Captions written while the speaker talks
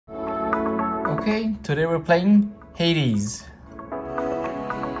Okay, today we're playing Hades.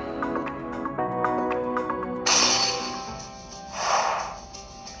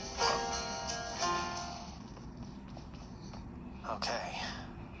 Okay.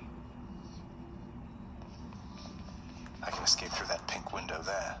 I can escape through that pink window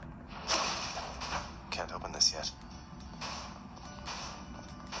there. Can't open this yet.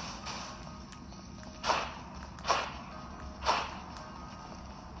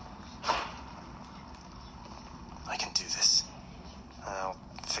 I can do this. I'll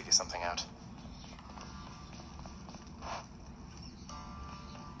figure something out.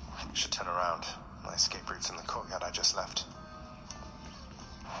 Should turn around. My escape route's in the courtyard I just left.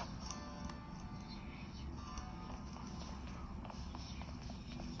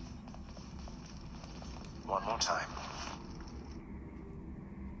 One more time.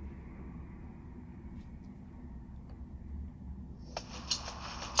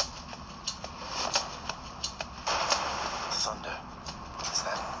 Thunder. Is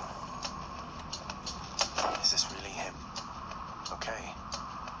that... Is this really him? Okay.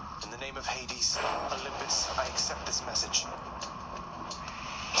 In the name of Hades, Olympus, I accept this message.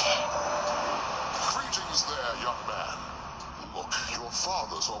 Greetings there, young man. Look, your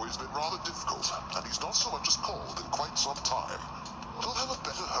father's always been rather difficult, and he's not so much as called in quite some time. You'll have a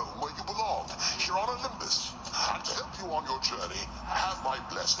better home where you belong, here on Olympus. And to help you on your journey, have my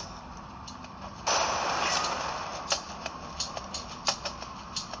blessing.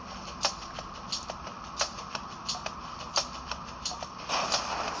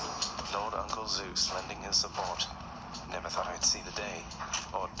 Lord Uncle Zeus lending his support. Never thought I'd see the day.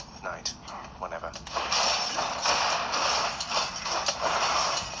 Or night. Whenever.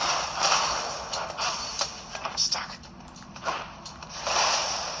 I'm stuck.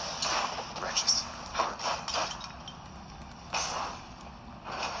 Wretches.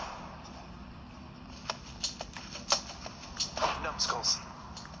 Numbskulls.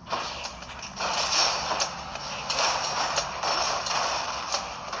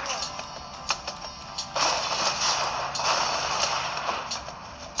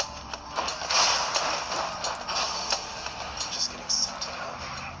 Just getting started, huh?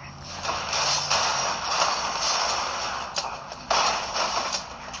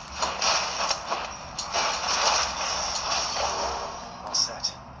 All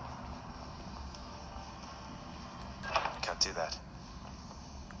set. Can't do that.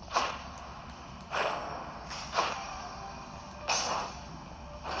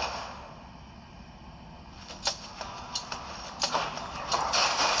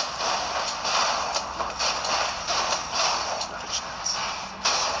 Not a chance.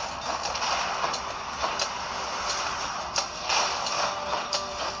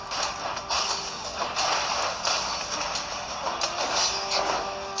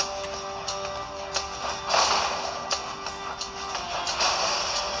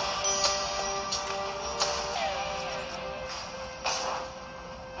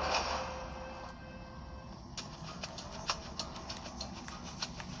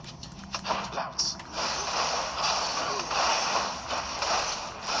 Louds.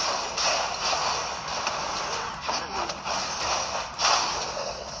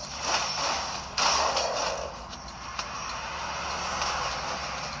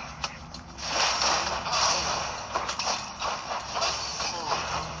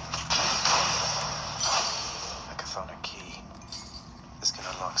 A chthonic key. This can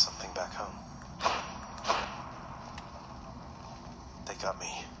unlock something back home. They got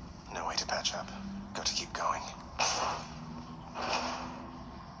me. No way to patch up. Got to keep going.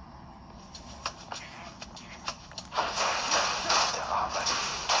 They're armored.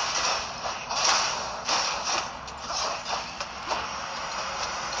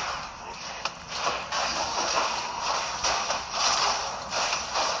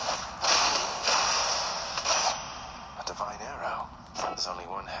 A divine arrow. There's only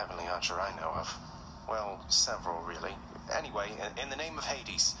one heavenly archer I know of. Well, several, really. Anyway, in the name of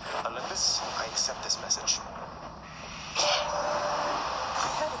Hades, Olympus, I accept this message. I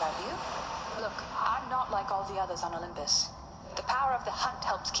heard about you. Look, I'm not like all the others on Olympus. The power of the hunt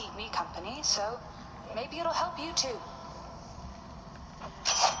helps keep me company, so maybe it'll help you too.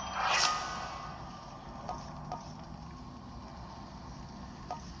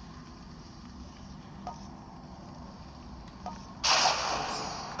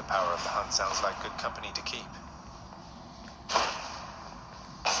 The power of the hunt sounds like good company to keep.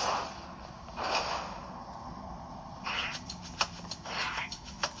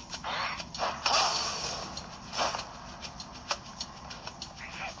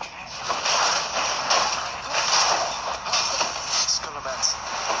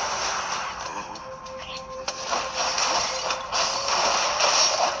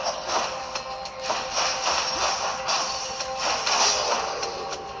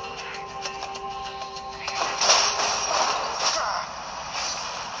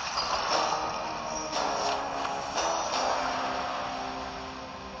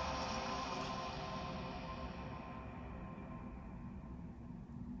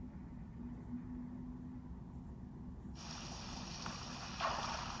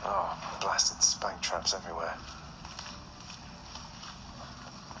 Blasted spike traps everywhere.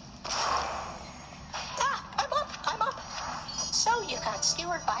 I'm up. So you got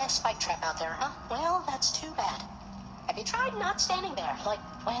skewered by a spike trap out there, huh? Well, that's too bad. Have you tried not standing there, like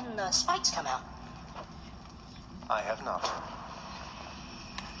when the spikes come out? I have not.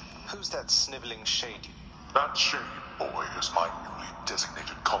 Who's that sniveling shade? That shady boy is my newly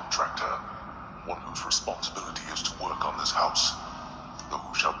designated contractor, one whose responsibility is to work on this house. Though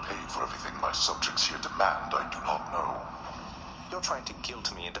who shall pay for everything my subjects here demand, I do not know. You're trying to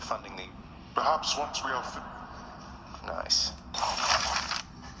guilt me into funding the... Perhaps once we are Nice.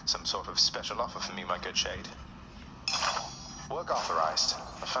 Some sort of special offer for me, my good shade. Work authorized.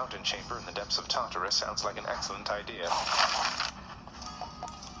 A fountain chamber in the depths of Tartarus sounds like an excellent idea.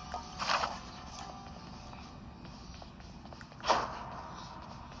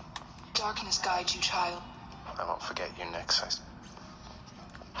 Darkness guide you, child. I won't forget you, Nix.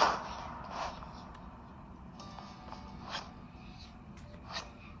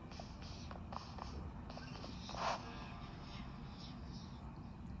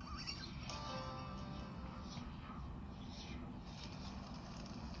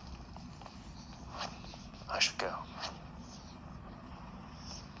 I should go.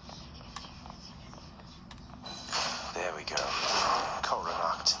 There we go.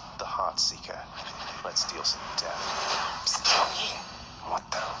 Coronacht, the Heart Seeker. Let's deal some death. Psst. What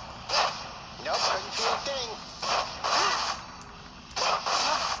the? Nope, couldn't do a thing.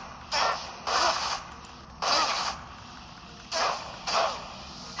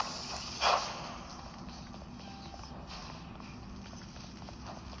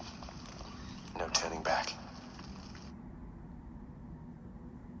 No turning back.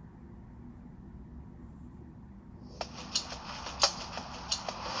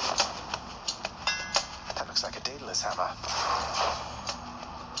 That looks like a Daedalus hammer.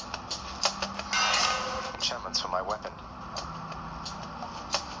 Enchantments for my weapon.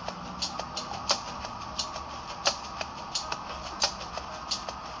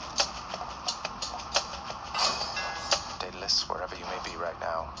 Daedalus, wherever you may be right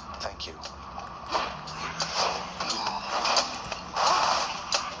now, thank you.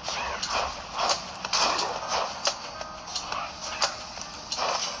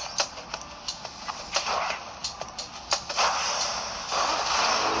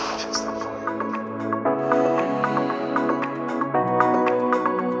 Fix that for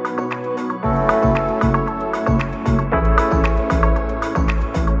you.